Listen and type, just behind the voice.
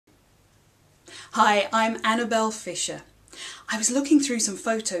Hi, I'm Annabelle Fisher. I was looking through some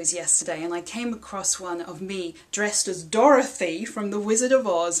photos yesterday and I came across one of me dressed as Dorothy from The Wizard of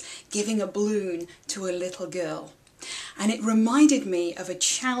Oz giving a balloon to a little girl. And it reminded me of a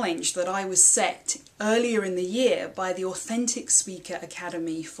challenge that I was set earlier in the year by the Authentic Speaker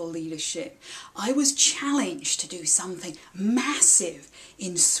Academy for Leadership. I was challenged to do something massive,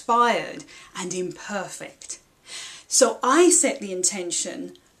 inspired and imperfect. So I set the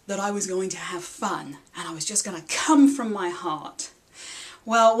intention that I was going to have fun and I was just going to come from my heart.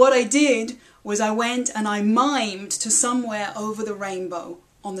 Well, what I did was I went and I mimed to Somewhere Over the Rainbow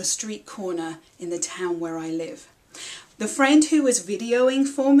on the street corner in the town where I live. The friend who was videoing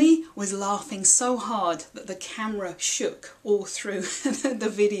for me was laughing so hard that the camera shook all through the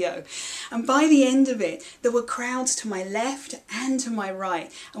video. And by the end of it, there were crowds to my left and to my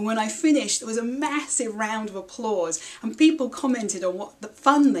right. And when I finished, there was a massive round of applause and people commented on what the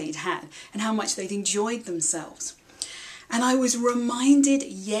fun they'd had and how much they'd enjoyed themselves. And I was reminded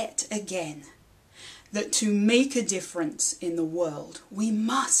yet again that to make a difference in the world, we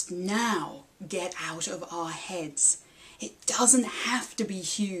must now get out of our heads. It doesn't have to be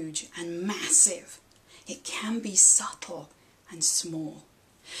huge and massive. It can be subtle and small.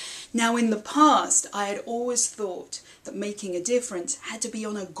 Now, in the past, I had always thought that making a difference had to be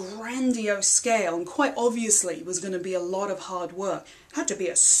on a grandiose scale, and quite obviously was going to be a lot of hard work. It had to be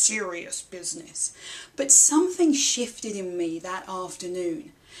a serious business. But something shifted in me that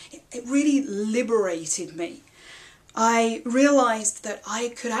afternoon. It really liberated me. I realized that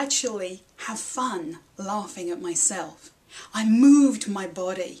I could actually have fun laughing at myself. I moved my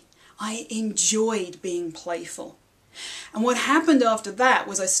body. I enjoyed being playful. And what happened after that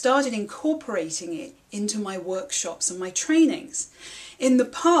was I started incorporating it into my workshops and my trainings. In the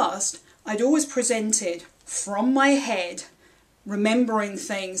past, I'd always presented from my head, remembering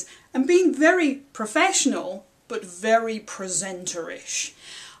things and being very professional, but very presenter-ish.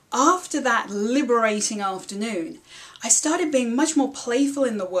 After that liberating afternoon, I started being much more playful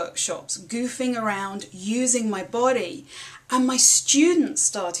in the workshops, goofing around, using my body, and my students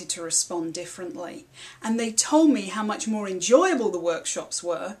started to respond differently. And they told me how much more enjoyable the workshops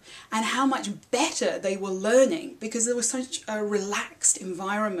were and how much better they were learning because there was such a relaxed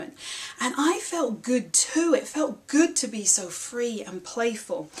environment. And I felt good too. It felt good to be so free and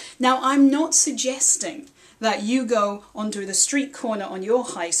playful. Now, I'm not suggesting that you go onto the street corner on your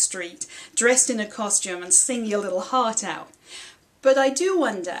high street, dressed in a costume and sing your little heart out. But I do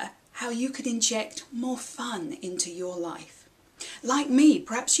wonder how you could inject more fun into your life. Like me,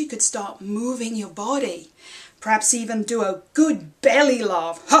 perhaps you could start moving your body. Perhaps even do a good belly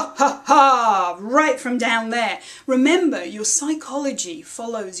laugh, ha ha ha, right from down there. Remember, your psychology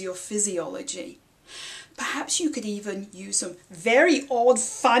follows your physiology. Perhaps you could even use some very odd,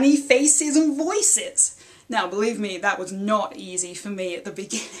 funny faces and voices. Now, believe me, that was not easy for me at the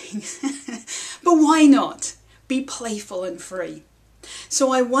beginning. But why not? Be playful and free.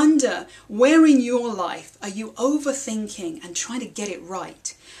 So I wonder, where in your life are you overthinking and trying to get it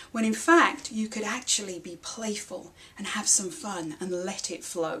right, when in fact you could actually be playful and have some fun and let it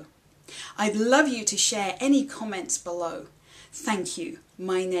flow? I'd love you to share any comments below. Thank you.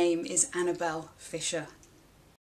 My name is Annabelle Fisher.